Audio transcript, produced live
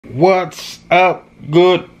What's up,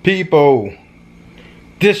 good people?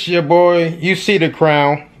 This your boy, you see the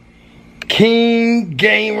crown, King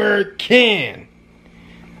Gamer Ken.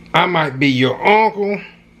 I might be your uncle,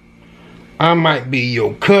 I might be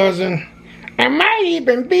your cousin, I might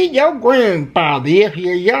even be your grandfather if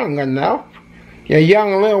you're young enough. You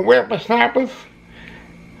young little whippersnappers.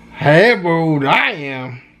 However old I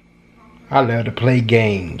am, I love to play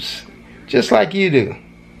games, just like you do.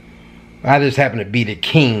 I just happen to be the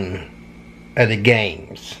king of the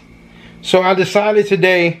games. So I decided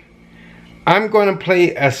today I'm going to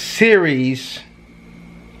play a series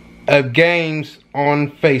of games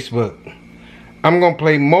on Facebook. I'm going to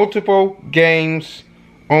play multiple games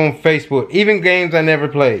on Facebook, even games I never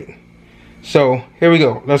played. So here we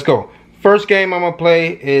go. Let's go. First game I'm going to play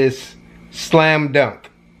is Slam Dunk.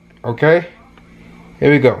 Okay?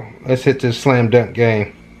 Here we go. Let's hit this Slam Dunk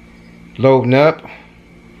game. Loading up.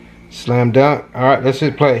 Slam Dunk. Alright, let's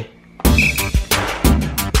hit play.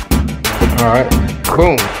 Alright,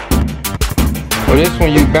 boom. Well, this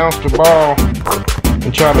one you bounce the ball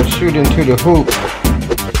and try to shoot into the hoop.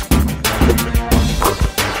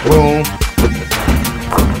 Boom.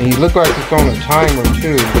 And you look like it's on a timer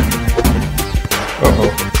too.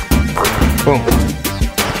 Uh-oh. Boom.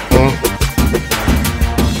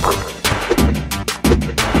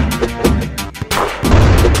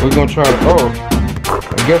 We're gonna try to, oh.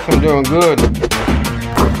 I guess I'm doing good.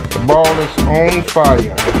 The ball is on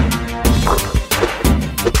fire.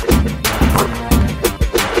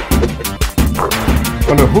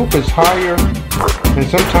 When the hoop is higher, and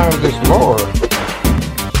sometimes it's lower.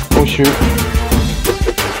 Oh shoot.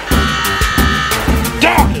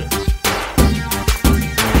 Stop it!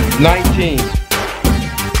 19.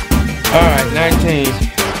 Alright, 19.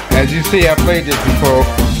 As you see, I played this before.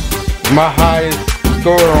 My highest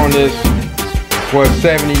score on this was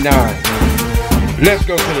 79. Let's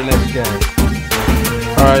go to the next game.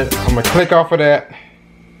 Alright, I'm gonna click off of that.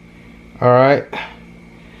 Alright.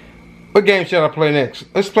 What game should I play next?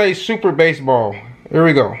 Let's play Super Baseball. Here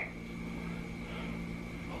we go.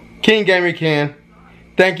 King Gamer Ken.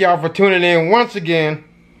 Thank y'all for tuning in once again.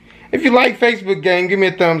 If you like Facebook game, give me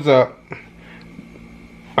a thumbs up.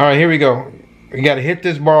 Alright, here we go. We gotta hit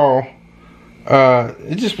this ball.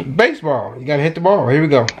 It's just baseball. You gotta hit the ball. Here we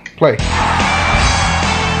go. Play.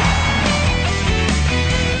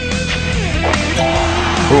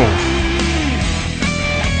 Boom.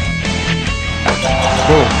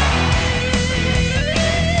 Boom.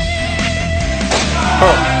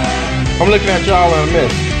 Oh, I'm looking at y'all and I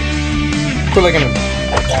missed. Quit looking at me.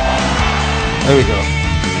 There we go.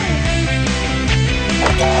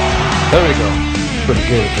 There we go. Pretty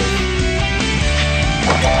good at this.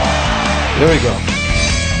 There we go.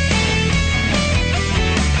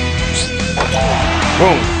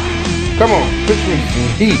 Boom. Come on, pitch me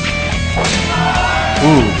some heat.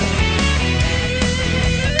 Ooh.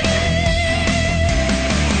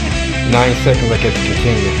 9 seconds, I get to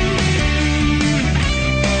continue.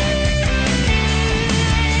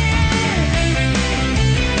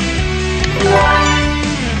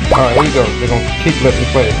 Alright, here we go. They're gonna keep letting me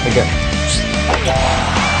play it. Okay.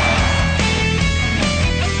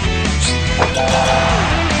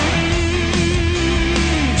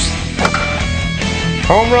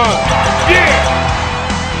 Home run! Yeah!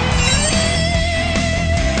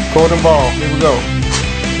 Golden ball. Here we go.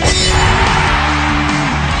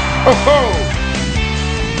 Oh ho!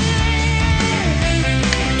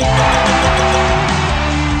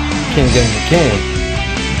 King Gamer Ken.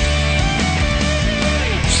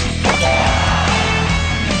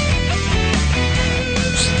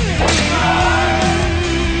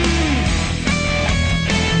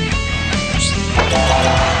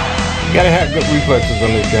 You gotta have good reflexes on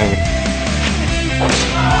this game.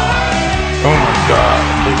 Oh my God.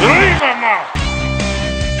 Leave him out!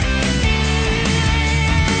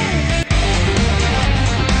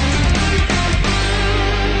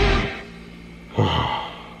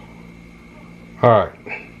 Alright.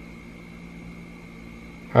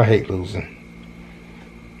 I hate losing.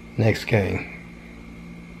 Next game.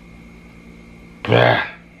 Blah.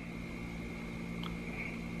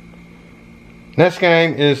 Next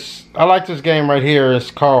game is, I like this game right here. It's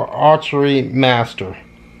called Archery Master.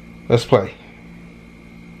 Let's play.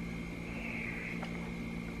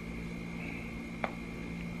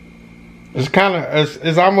 It's kind of,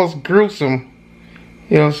 it's almost gruesome,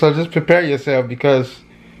 you know, so just prepare yourself because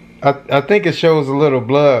I think it shows a little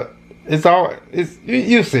blood. It's all, it's,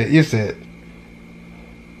 you see it, you see it.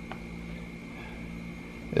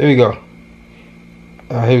 There we go.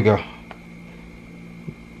 Here we go.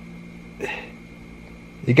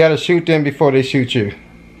 You gotta shoot them before they shoot you.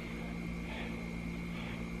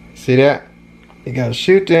 See that? You gotta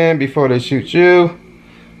shoot them before they shoot you.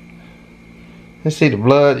 Let's see the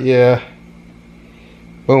blood. Yeah.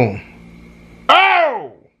 Boom.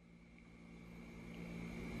 Oh!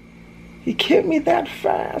 He killed me that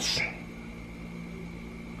fast.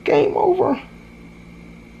 Game over.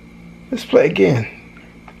 Let's play again.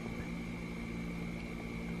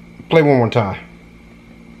 Play one more time.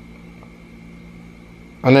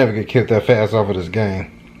 I never get killed that fast off of this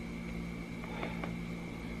game.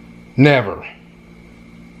 Never.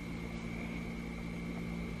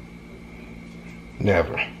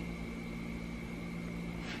 Never.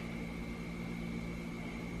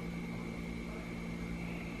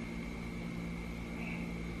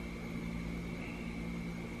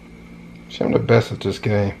 See, I'm the best at this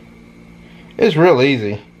game. It's real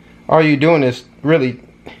easy. All you doing is really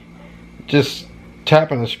just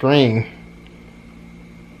tapping the screen.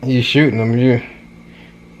 You shooting them. You're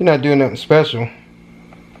not doing nothing special.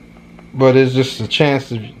 But it's just a chance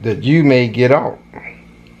that you may get out.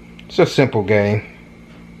 It's a simple game.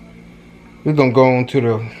 We're gonna go on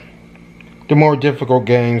to the more difficult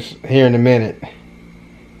games here in a minute.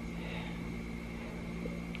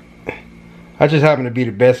 I just happen to be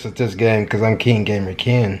the best at this game because I'm King Gamer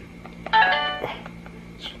Ken.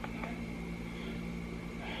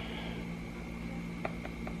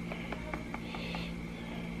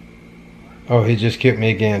 Oh, he just killed me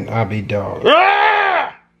again. I'll be dog.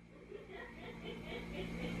 Ah!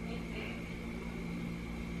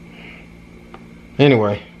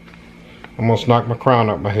 Anyway, almost knocked my crown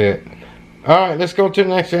up my head. Alright, let's go to the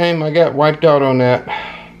next game. I got wiped out on that.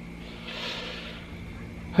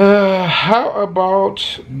 How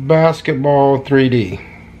about basketball 3D?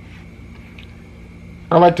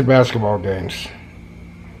 I like the basketball games.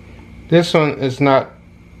 This one is not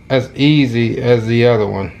as easy as the other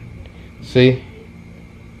one. See?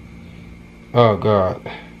 Oh God.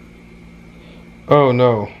 Oh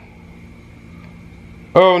no.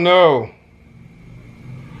 Oh no.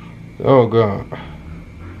 Oh God.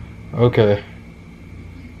 Okay.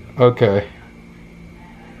 Okay.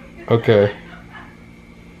 Okay.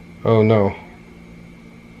 Oh no.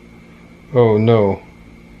 Oh no.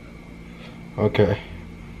 Okay.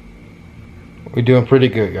 We're doing pretty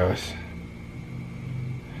good, guys.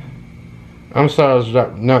 I'm sorry there's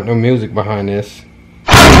not no music behind this.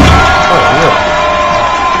 Oh yeah.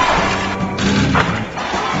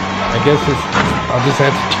 I guess I'll just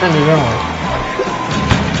have to turn it on.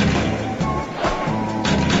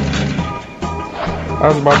 I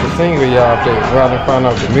was about to sing to y'all up there rather than find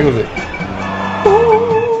out the music.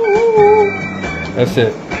 That's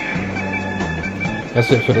it. That's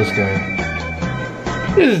it for this game.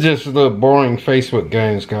 This is just a little boring Facebook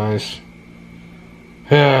games, guys.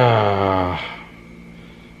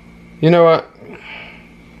 You know what?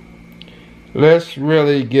 Let's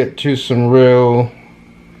really get to some real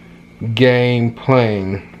game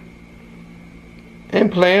playing. And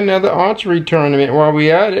play another archery tournament while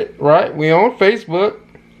we at it, right? We on Facebook.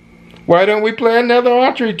 Why don't we play another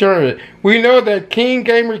archery tournament? We know that King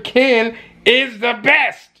Gamer Ken is the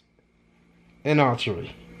best in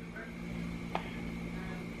archery.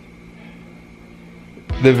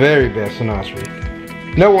 The very best in archery.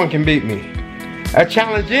 No one can beat me. I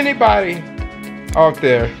challenge anybody out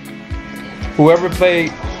there who ever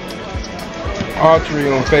played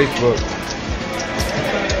archery on Facebook.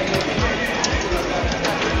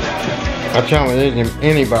 I challenge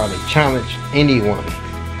anybody. Challenge anyone.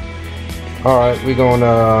 Alright, we're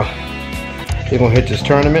gonna hit this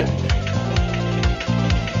tournament.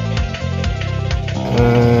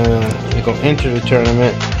 We're gonna enter the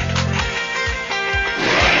tournament.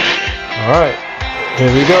 Alright,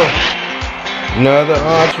 here we go. Another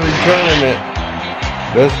archery tournament.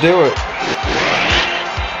 Let's do it.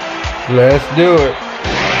 Let's do it.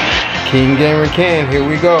 King Gamer Ken, here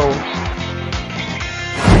we go.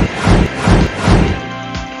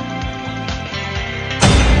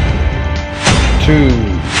 Two,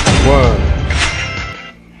 one.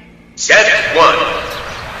 Set one.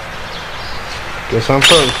 Guess I'm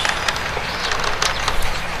first.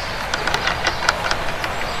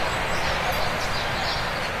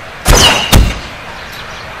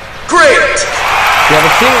 Great. Got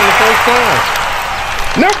a kill the first time.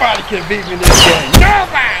 Nobody can beat me this game.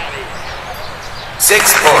 Nobody.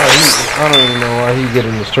 6 points. I don't even know why he get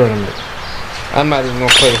in this tournament. I'm not even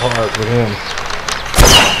gonna play hard with him.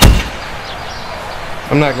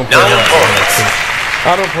 I'm not gonna play hard with him.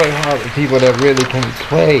 I don't play hard with people that really can't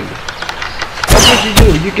play. That's what you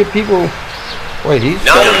do. You get people. Wait, he's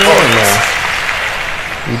got a 9 now.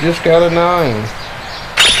 He just got a 9.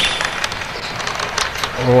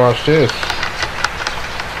 Oh, watch this.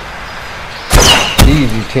 Easy.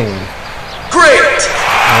 Easy 10. Great!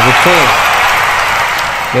 Number 10.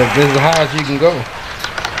 This is as high as you can go.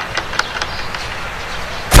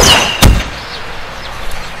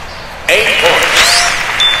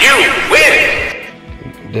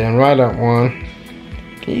 Damn right I won.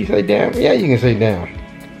 Can you say damn? Yeah, you can say damn.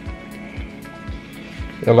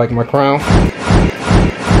 You like my crown?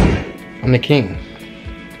 I'm the king.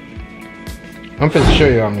 I'm finna show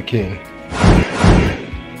you I'm the king.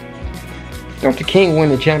 Don't the king win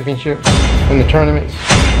the championship in the tournaments?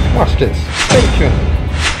 Watch this. Stay tuned.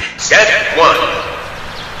 Set 1.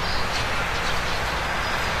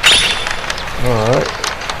 Alright.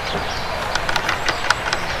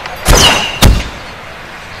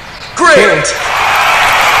 Great!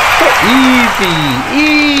 Easy,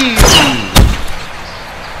 easy.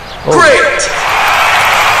 Oh. Great!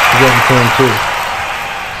 You got him too.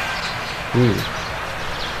 Ooh.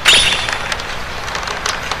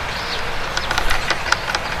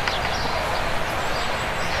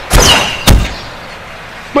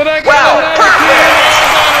 But I got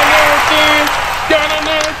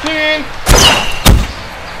another 10.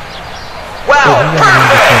 Wow,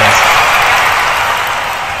 perfect!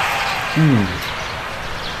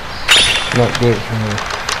 Not good for me.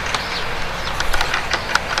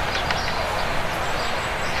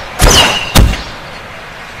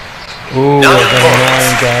 Ooh, I got a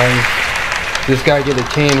 9, guys. This guy get a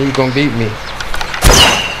 10, he's gonna beat me.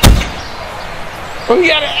 Oh, he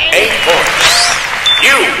got an 8. 8 points.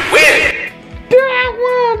 You win! That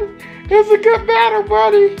one! It's a good battle,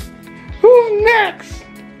 buddy. Who's next?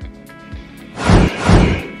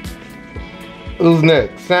 Who's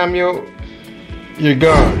next? Samuel, you're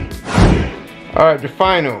gone. Alright, the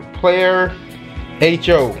final. Player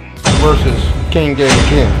HO versus King Gamer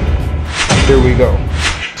Ken. Here we go.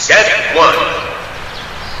 Set 1.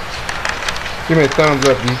 Give me a thumbs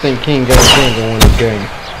up if you think King Gamer Ken gonna win this game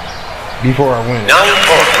before I win it. 9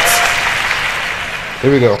 points.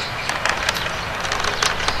 Here we go.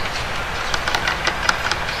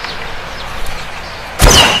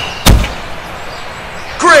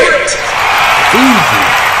 Great! Easy.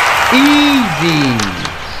 Easy.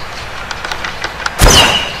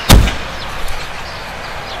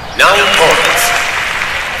 9 points.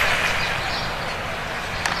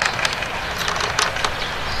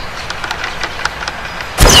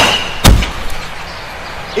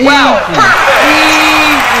 Wow, perfect!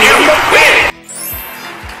 You win!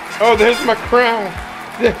 Oh, there's my crown.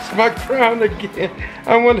 There's my crown again.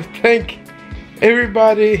 I want to thank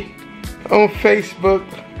everybody on Facebook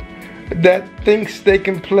that thinks they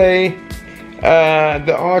can play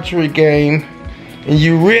the archery game and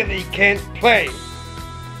you really can't play.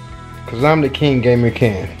 Cause I'm the King Gamer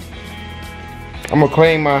Ken. I'm gonna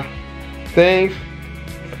claim my things,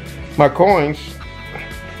 my coins.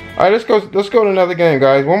 Alright, let's go to another game,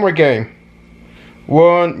 guys. One more game.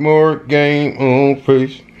 One more game on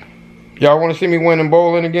face. Y'all wanna see me winning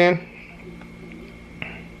bowling again?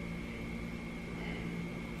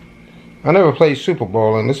 I never played Super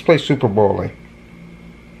Bowling. Let's play Super Bowling.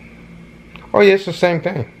 Oh yeah, it's the same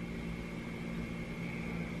thing.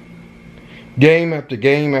 Game after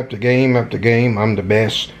game after game after game, I'm the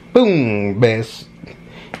best. Boom, best.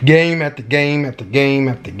 Game after game after game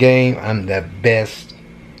after game, I'm the best.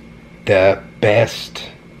 The best.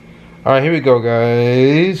 Alright, here we go,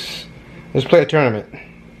 guys. Let's play a tournament.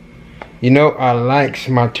 You know, I like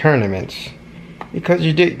my tournaments because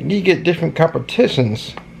you get different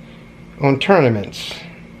competitions on tournaments.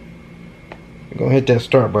 I'm gonna hit that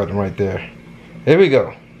start button right there. Here we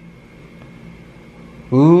go.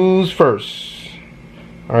 Who's first?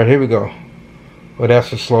 Alright, here we go. Well,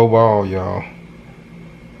 that's a slow ball, y'all.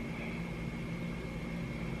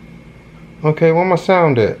 Okay, where my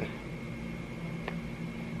sound at?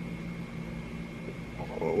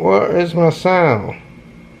 Where is my sound?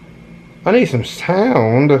 I need some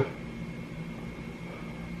sound.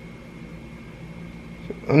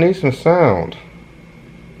 I need some sound.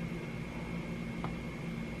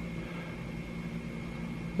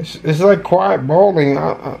 It's like quiet bowling.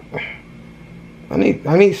 I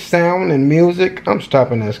need sound and music. I'm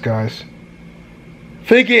stopping this, guys.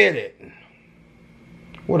 Forget it.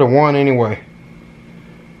 Would have won anyway.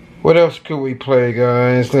 What else could we play,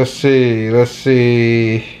 guys? Let's see. Let's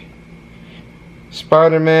see.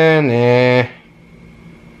 Spider-Man. Nah.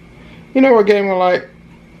 You know what game I like?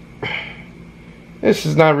 This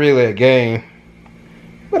is not really a game,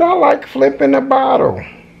 but I like flipping the bottle.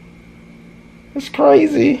 It's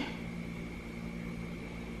crazy,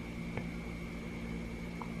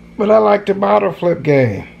 but I like the bottle flip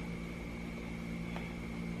game.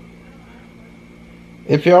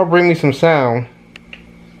 If y'all bring me some sound,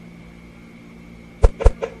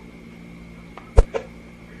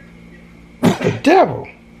 The devil.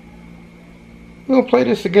 We're gonna play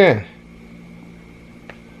this again.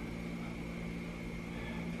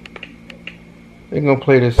 We're gonna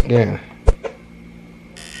play this again.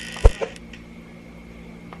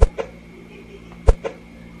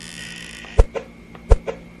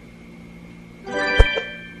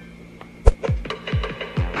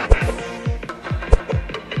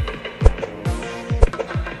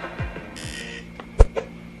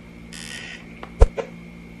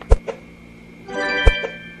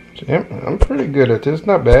 I'm pretty good at this,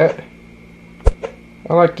 not bad.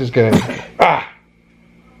 I like this game. Ah!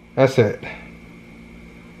 That's it.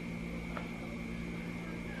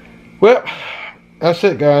 Well, that's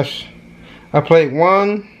it, guys. I played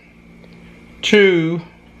 1, 2,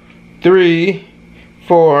 3,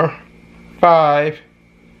 4, 5,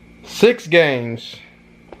 6 games.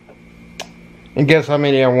 And guess how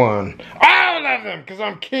many I won? All of them, because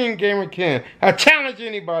I'm King Gamer Ken. I challenge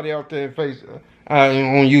anybody out there in Facebook.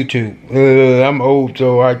 On YouTube. I'm old,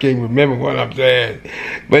 so I can't remember what I'm saying.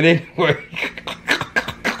 But anyway,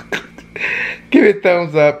 give it a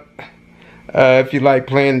thumbs up if you like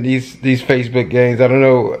playing these Facebook games. I don't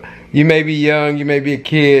know. You may be young, you may be a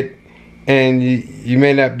kid, and you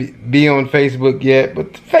may not be on Facebook yet.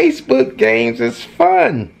 But the Facebook games is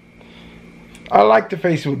fun. I like the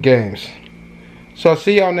Facebook games. So I'll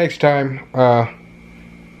see y'all next time.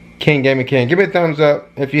 King Gamer Ken. Give me a thumbs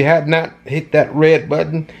up. If you have not hit that red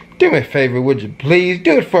button, do me a favor, would you please?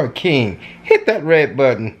 Do it for a king. Hit that red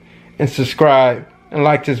button and subscribe and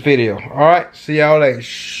like this video. Alright, see y'all later.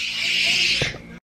 Shh.